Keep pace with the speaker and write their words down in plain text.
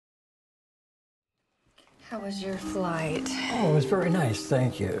How was your flight? Oh, it was very nice,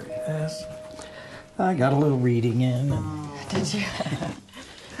 thank you. Yes. I got a little reading in. And... Did you?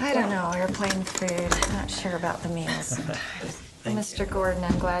 I don't know, airplane food. Not sure about the meals sometimes. Mr. Gordon,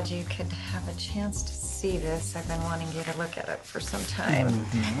 I'm glad you could have a chance to see this. I've been wanting you to look at it for some time.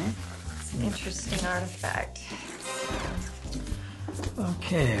 It's an interesting artifact.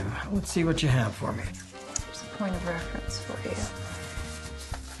 Okay, let's see what you have for me. There's a point of reference for you.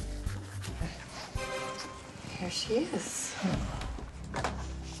 Here she is.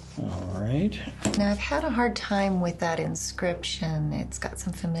 All right. Now, I've had a hard time with that inscription. It's got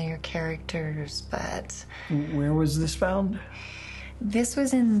some familiar characters, but... Where was this found? This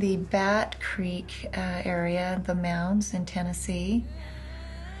was in the Batcreek area, the mounds in Tennessee.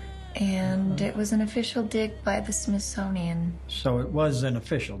 And it was an official dig by the Smithsonian. So it was an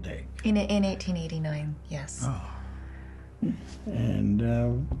official dig? In 1889, yes. Oh. And,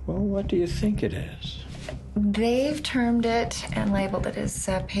 well, what do you think it is? They've termed it and labeled it as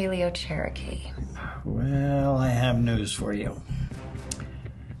Paleo-Cherokee. Well, I have news for you.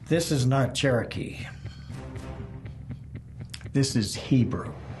 This is not Cherokee. This is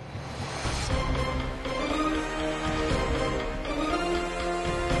Hebrew.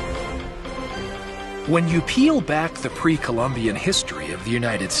 When you peel back the pre-Columbian history of the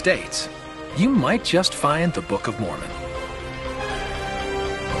United States, you might just find the Book of Mormon.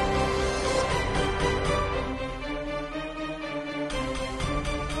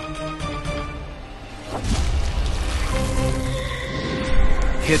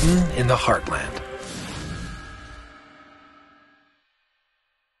 Hidden in the Heartland.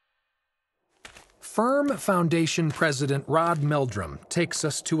 Firm Foundation President Rod Meldrum takes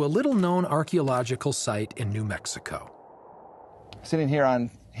us to a little-known archaeological site in New Mexico. Sitting here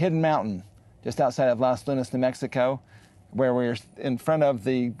on Hidden Mountain, just outside of Las Lunas, New Mexico, where we're in front of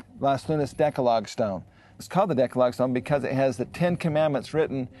the Las Lunas Decalogue Stone. It's called the Decalogue Stone because it has the 10 Commandments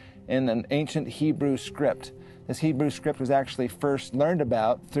written in an ancient Hebrew script. This Hebrew script was actually first learned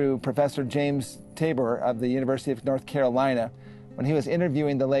about through Professor James Tabor of the University of North Carolina when he was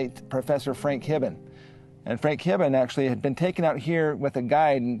interviewing the late Professor Frank Hibben. And Frank Hibben actually had been taken out here with a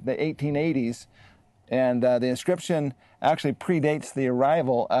guide in the 1880s, and the inscription actually predates the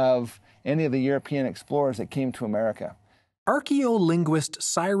arrival of any of the European explorers that came to America. Archaeolinguist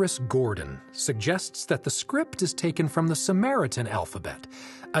Cyrusgordon suggests that the script is taken from the Samaritan alphabet,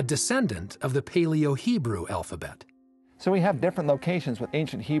 a descendant of the Paleo-Hebrew alphabet. So we have different locations with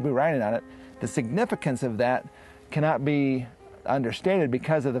ancient Hebrew writing on it. The significance of that cannot be understated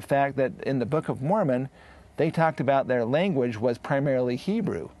because of the fact that in the Book of Mormon, they talked about their language was primarily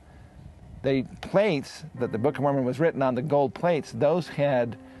Hebrew. The plates that the Book of Mormon was written on, the gold plates, those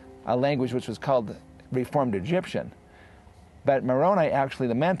had a language which was called Reformed Egyptian. But Moroni actually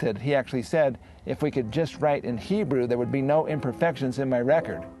lamented, he actually said, if we could just write in Hebrew, there would be no imperfections in my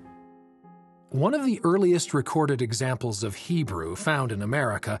record. One of the earliest recorded examples of Hebrew found in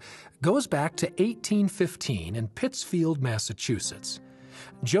America goes back to 1815 in Pittsfield, Massachusetts.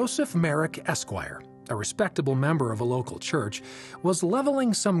 Joseph Merrick, Esquire, a respectable member of a local church, was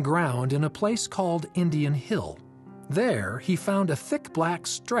leveling some ground in a place called Indian Hill. There, he found a thick black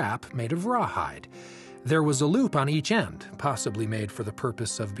strap made of rawhide. There was a loop on each end, possibly made for the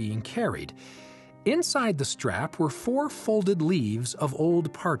purpose of being carried. Inside the strap were 4 folded leaves of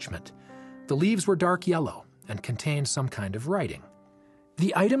old parchment. The leaves were dark yellow and contained some kind of writing.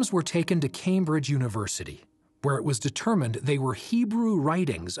 The items were taken to Cambridge University, where it was determined they were Hebrew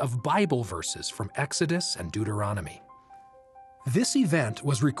writings of Bible verses from Exodus and Deuteronomy. This event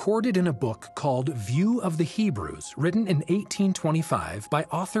was recorded in a book called Viewofthehebrews, written in 1825 by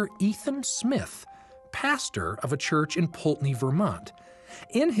author Ethan Smith, pastor of a church in Poultney, Vermont.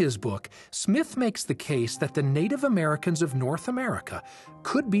 In his book, Smith makes the case that the Native Americans of North America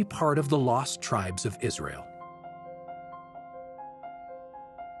could be part of the lost tribes of Israel.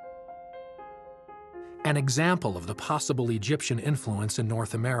 An example of the possible Egyptian influence in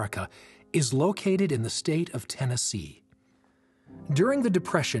North America is located in the state of Tennessee. During the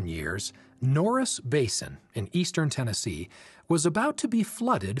Depression years, Norris Basin in eastern Tennessee was about to be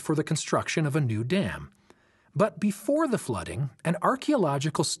flooded for the construction of a new dam. But before the flooding, an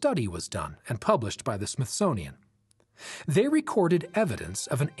archaeological study was done and published by the Smithsonian. They recorded evidence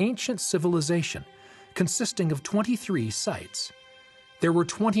of an ancient civilization consisting of 23 sites. There were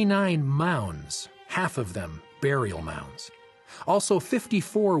 29 mounds, half of them burial mounds. Also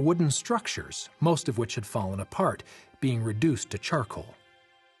 54 wooden structures, most of which had fallen apart, being reduced to charcoal.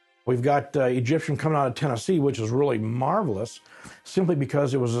 We've got Egyptian coming out of Tennessee, which is really marvelous, simply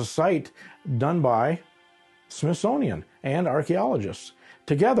because it was a site done by Smithsonian and archaeologists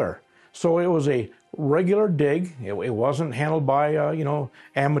together. So it was a regular dig. It wasn't handled by,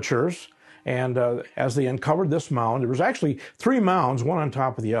 amateurs. And as they uncovered this mound, there was actually 3 mounds, one on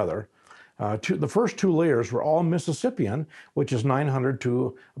top of the other. The first 2 layers were all Mississippian, which is 900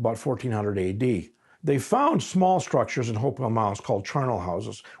 to about 1400 AD. They found small structures in Hopewell mounds called charnel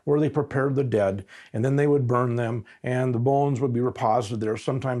houses, where they prepared the dead, and then they would burn them, and the bones would be reposited there,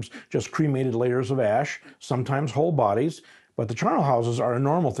 sometimes just cremated layers of ash, sometimes whole bodies. But the charnel houses are a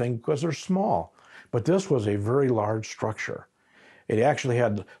normal thing because they're small. But this was a very large structure. It actually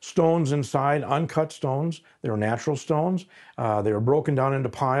had stones inside, uncut stones. They were natural stones. They were broken down into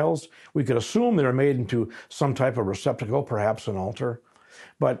piles. We could assume they were made into some type of receptacle, perhaps an altar.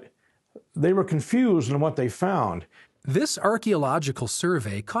 But they were confused in what they found. This archaeological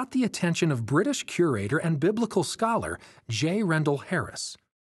survey caught the attention of British curator and biblical scholar jrendelharris.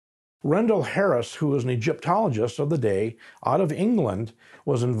 Jrendelharris, who was an Egyptologist of the day out of England,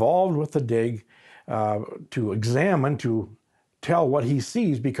 was involved with the dig to examine, to tell what he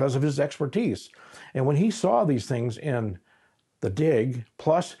sees because of his expertise. And when he saw these things in the dig,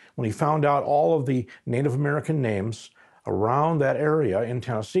 plus when he found out all of the Native American names around that area in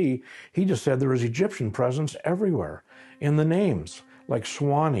Tennessee, he just said there was Egyptian presence everywhere in the names, like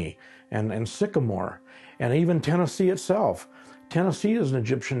Swanee and Sycamore, and even Tennessee itself. Tennessee is an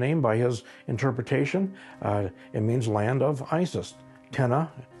Egyptian name by his interpretation. It means land of Isis.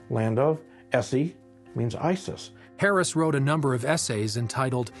 Tenna, land of, Essie, means Isis. Harris wrote a number of essays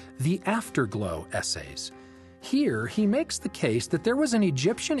entitled The Afterglow Essays. Here, he makes the case that there was an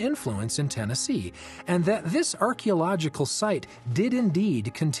Egyptian influence in Tennessee, and that this archaeological site did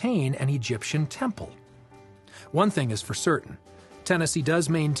indeed contain an Egyptian temple. One thing is for certain, Tennessee does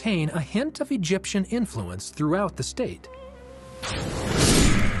maintain a hint of Egyptian influence throughout the state.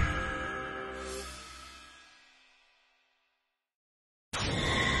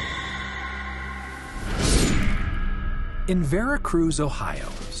 In Veracruz, Ohio,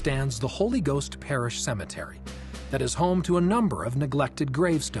 stands the Holy Ghost Parish Cemetery that is home to a number of neglected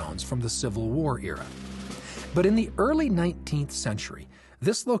gravestones from the Civil War era. But in the early 19th century,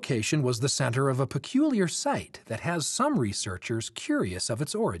 this location was the center of a peculiar site that has some researchers curious of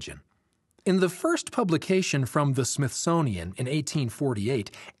its origin. In the first publication from the Smithsonian in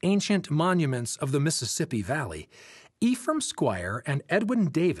 1848, Ancient Monuments of the Mississippi Valley, Ephraim Squire and Edwin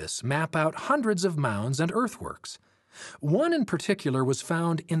Davis map out hundreds of mounds and earthworks. One in particular was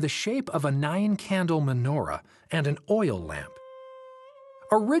found in the shape of a 9-candle menorah and an oil lamp.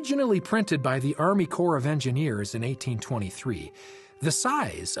 Originally printed by the Army Corps of Engineers in 1823, the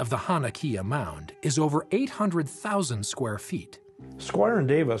size of the Hanakkiah Mound is over 800,000 square feet. Squire and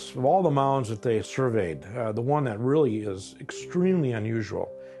Davis, of all the mounds that they surveyed, the one that really is extremely unusual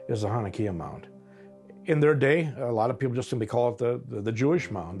is the Hanakkiah Mound. In their day, a lot of people just simply call it the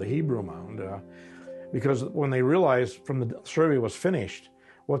Jewish mound, the Hebrew mound, because when they realized from the survey was finished,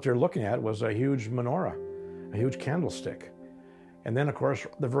 what they're looking at was a huge menorah, a huge candlestick. And then, of course,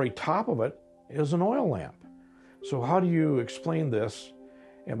 the very top of it is an oil lamp. So how do you explain this?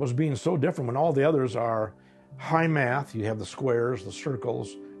 It was being so different when all the others are high math. You have the squares, the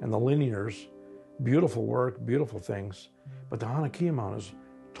circles, and the linears. Beautiful work, beautiful things. But the Hanakkiah Mound is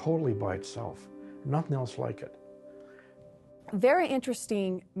totally by itself. Nothing else like it. Very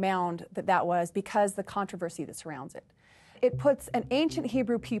interesting mound that was because the controversy that surrounds it. It puts an ancient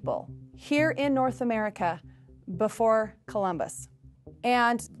Hebrew people here in North America before Columbus.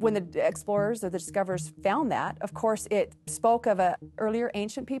 And when the explorers or the discoverers found that, of course, it spoke of an earlier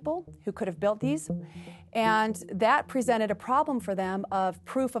ancient people who could have built these. And that presented a problem for them of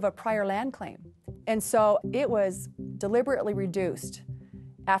proof of a prior land claim. And so it was deliberately reduced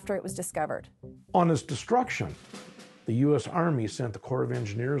after it was discovered. On its destruction, the U.S. Army sent the Corps of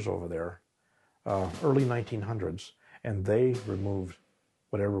Engineers over there, early 1900s, and they removed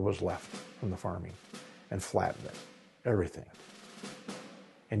whatever was left from the farming and flattened it, everything.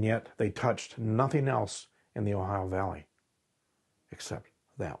 And yet they touched nothing else in the Ohio Valley except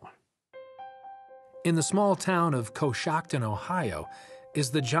that one. In the small town of Coshocton, Ohio,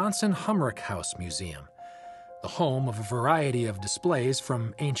 is the Johnson Humrick House Museum, the home of a variety of displays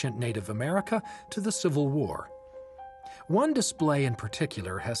from ancient Native America to the Civil War. One display in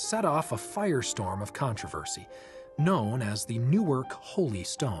particular has set off a firestorm of controversy, known as the Newark Holy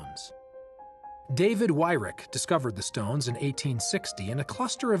Stones. David Wyrick discovered the stones in 1860 in a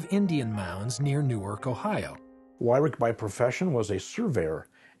cluster of Indian mounds near Newark, Ohio. Wyrick, by profession, was a surveyor,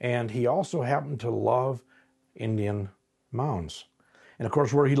 and he also happened to love Indian mounds. And of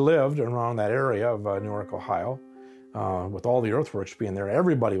course, where he lived around that area of Newark, Ohio, with all the earthworks being there,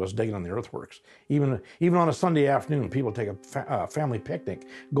 everybody was digging on the earthworks. Even on a Sunday afternoon, people take a family picnic,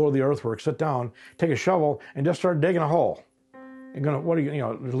 go to the earthworks, sit down, take a shovel, and just start digging a hole. They're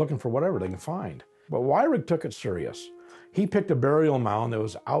looking for whatever they can find. But Wyrick took it serious. He picked a burial mound that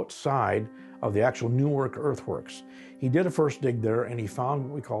was outside of the actual Newark earthworks. He did a first dig there, and he found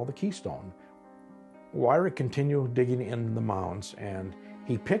what we call the keystone. Wyrick continued digging in the mounds, and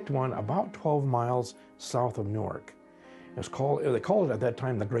he picked one about 12 miles south of Newark. They called it at that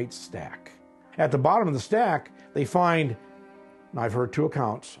time the Great Stack. At the bottom of the stack, they find, and I've heard two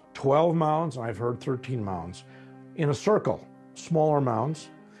accounts, 12 mounds, and I've heard 13 mounds, in a circle, smaller mounds,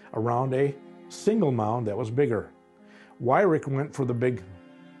 around a single mound that was bigger. Wyrick went for the big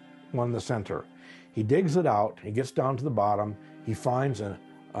one in the center. He digs it out, he gets down to the bottom, he finds an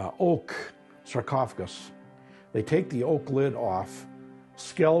oak sarcophagus. They take the oak lid off,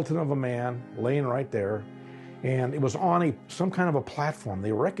 skeleton of a man laying right there, and it was on some kind of a platform.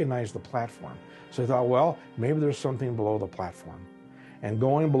 They recognized the platform. So they thought, well, maybe there's something below the platform. And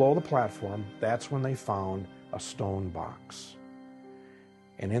going below the platform, that's when they found a stone box.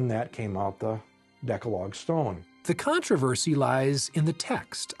 And in that came out the Decalogue Stone. The controversy lies in the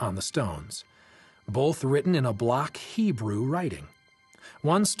text on the stones, both written in a block Hebrew writing.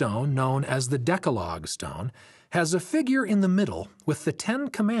 One stone, known as the Decalogue Stone, has a figure in the middle with the 10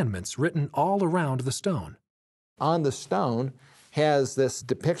 Commandments written all around the stone. On the stone has this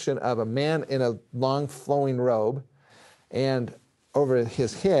depiction of a man in a long flowing robe, and over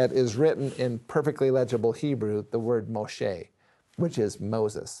his head is written in perfectly legible Hebrew the word Moshe, which is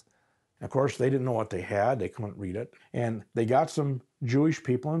Moses. Of course, they didn't know what they had. They couldn't read it. And they got some Jewish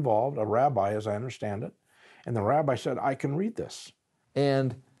people involved, a rabbi, as I understand it. And the rabbi said, I can read this.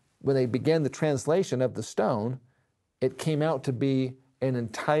 And when they began the translation of the stone, it came out to be an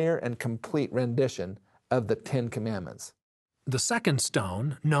entire and complete rendition of the 10 Commandments. The second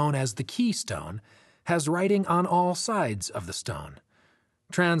stone, known as the keystone, has writing on all sides of the stone.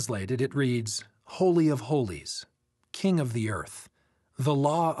 Translated, it reads, Holy of Holies, King of the Earth, the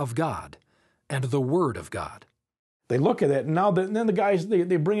Law of God, and the Word of God. They look at it, and then the guys,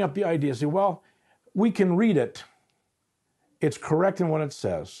 they bring up the idea, say, well, we can read it. It's correct in what it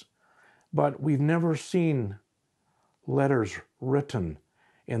says, but we've never seen letters written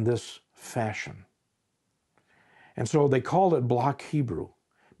in this fashion. And so they called it block Hebrew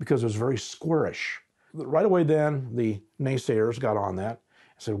because it was very squarish. Right away then, the naysayers got on that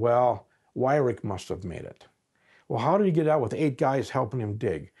and said, well, Wyrick must have made it. Well, how did he get out with 8 guys helping him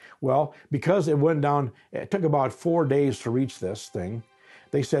dig? Well, because it went down, it took about 4 days to reach this thing,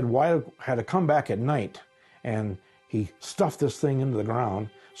 they said Wyrick had to come back at night, and he stuffed this thing into the ground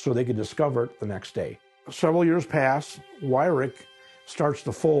so they could discover it the next day. Several years pass, Wyrick starts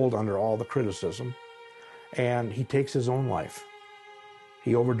to fold under all the criticism, and he takes his own life.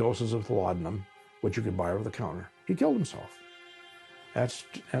 He overdoses with laudanum, which you could buy over the counter. He killed himself. That's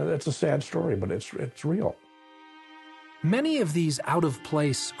a sad story, but it's real. Many of these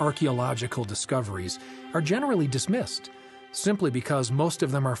out-of-place archaeological discoveries are generally dismissed, simply because most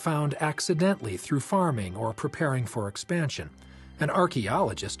of them are found accidentally through farming or preparing for expansion. An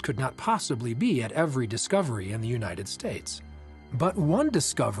archaeologist could not possibly be at every discovery in the United States. But one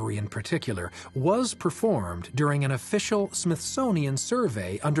discovery in particular was performed during an official Smithsonian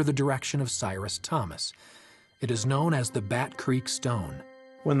survey under the direction of Cyrus Thomas. It is known as the Batcreek Stone.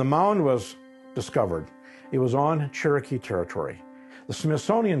 When the mound was discovered, it was on Cherokee territory. The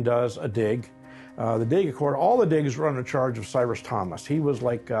Smithsonian does a dig. All the digs were under charge of Cyrus Thomas. He was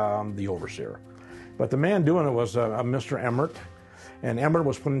like the overseer. But the man doing it was Mr. Emmert, and Emmert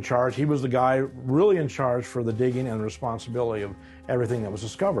was put in charge. He was the guy really in charge for the digging and the responsibility of everything that was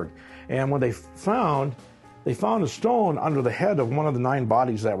discovered. And when they found a stone under the head of one of the 9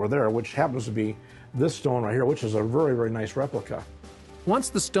 bodies that were there, which happens to be this stone right here, which is a very, very nice replica. Once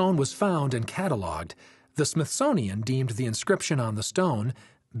the stone was found and cataloged, the Smithsonian deemed the inscription on the stone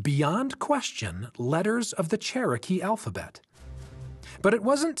beyond question letters of the Cherokee alphabet. But it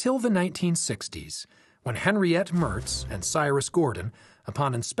wasn't till the 1960s when Henriettemertz and Cyrusgordon,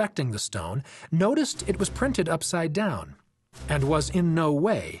 upon inspecting the stone, noticed it was printed upside down and was in no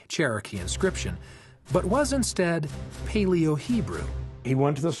way Cherokee inscription, but was instead Paleo-Hebrew. He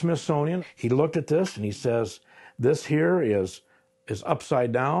went to the Smithsonian, he looked at this, and he says, this here is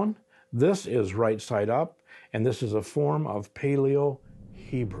upside down, this is right side up, and this is a form of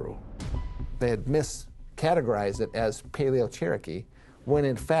Paleo-Hebrew. They had miscategorized it as Paleo-Cherokee, when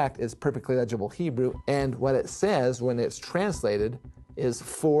in fact it's perfectly legible Hebrew, and what it says when it's translated is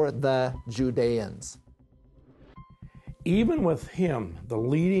for the Judeans. Even with him, the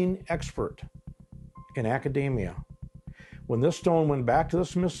leading expert in academia When this stone went back to the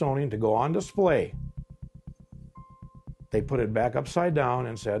Smithsonian to go on display, they put it back upside down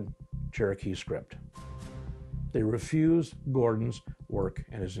and said, Cherokee script. They refused Gordon's work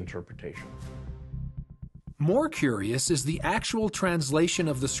and his interpretation. More curious is the actual translation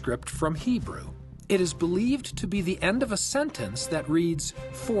of the script from Hebrew. It is believed to be the end of a sentence that reads,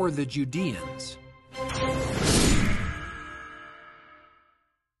 "For the Judeans."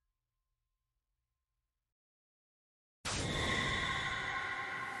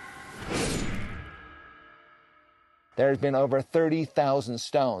 There's been over 30,000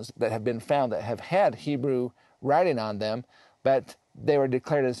 stones that have been found that have had Hebrew writing on them, but they were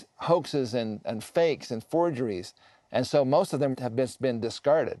declared as hoaxes and fakes and forgeries. And so most of them have been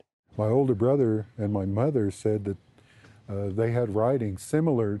discarded. My older brother and my mother said that they had writing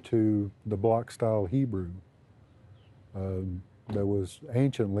similar to the block-style Hebrew that was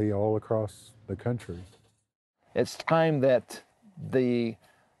anciently all across the country. It's time that the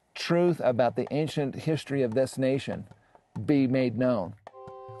truth about the ancient history of this nation be made known.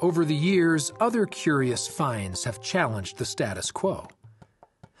 Over the years, other curious finds have challenged the status quo.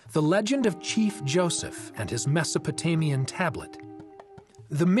 The legend of Chief Joseph and his Mesopotamian tablet,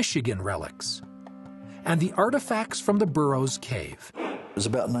 the Michigan relics, and the artifacts from the Burroughs Cave. It was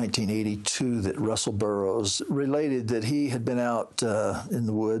about 1982 that Russell Burroughs related that he had been out in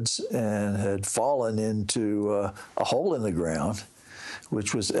the woods and had fallen into a hole in the ground,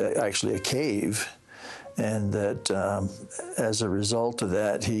 which was actually a cave, and that as a result of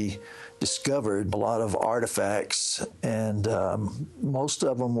that, he discovered a lot of artifacts, and most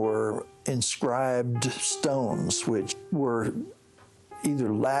of them were inscribed stones, which were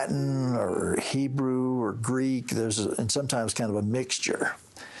either Latin or Hebrew or Greek. And sometimes kind of a mixture.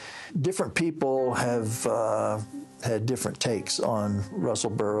 Different people have had different takes on Russell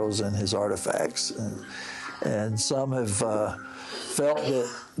Burroughs and his artifacts, and some have felt that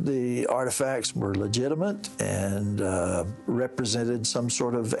the artifacts were legitimate and represented some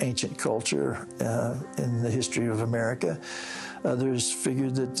sort of ancient culture in the history of America. Others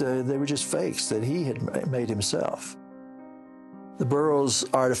figured that they were just fakes that he had made himself. The Burroughs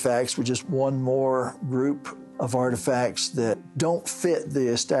artifacts were just one more group of artifacts that don't fit the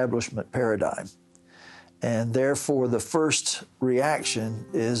establishment paradigm. And therefore, the first reaction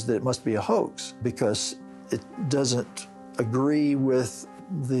is that it must be a hoax because it doesn't agree with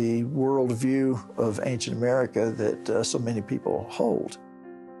the worldview of ancient America that so many people hold.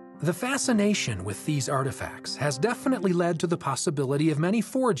 The fascination with these artifacts has definitely led to the possibility of many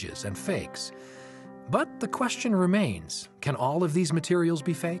forges and fakes. But the question remains, can all of these materials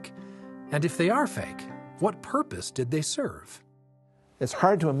be fake? And if they are fake, what purpose did they serve? It's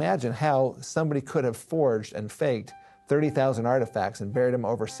hard to imagine how somebody could have forged and faked 30,000 artifacts and buried them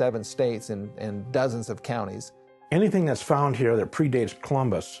over 7 states and dozens of counties. Anything that's found here that predates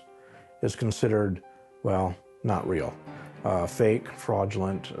Columbus is considered, well, not real. Fake,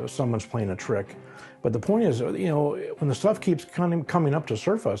 fraudulent, someone's playing a trick. But the point is, you know, when the stuff keeps coming up to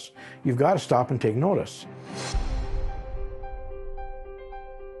surface, you've got to stop and take notice.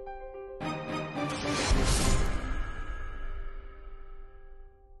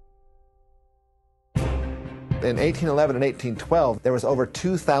 In 1811 and 1812, there was over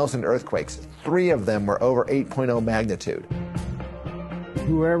 2,000 earthquakes. 3 of them were over 8.0 magnitude.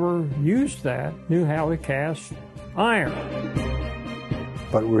 Whoever used that knew how to cast iron.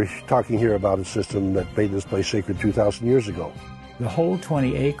 But we're talking here about a system that made this place sacred 2,000 years ago. The whole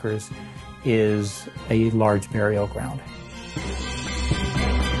 20 acres is a large burial ground.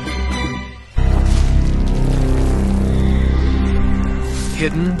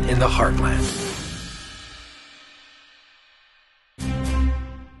 Hidden in the Heartland.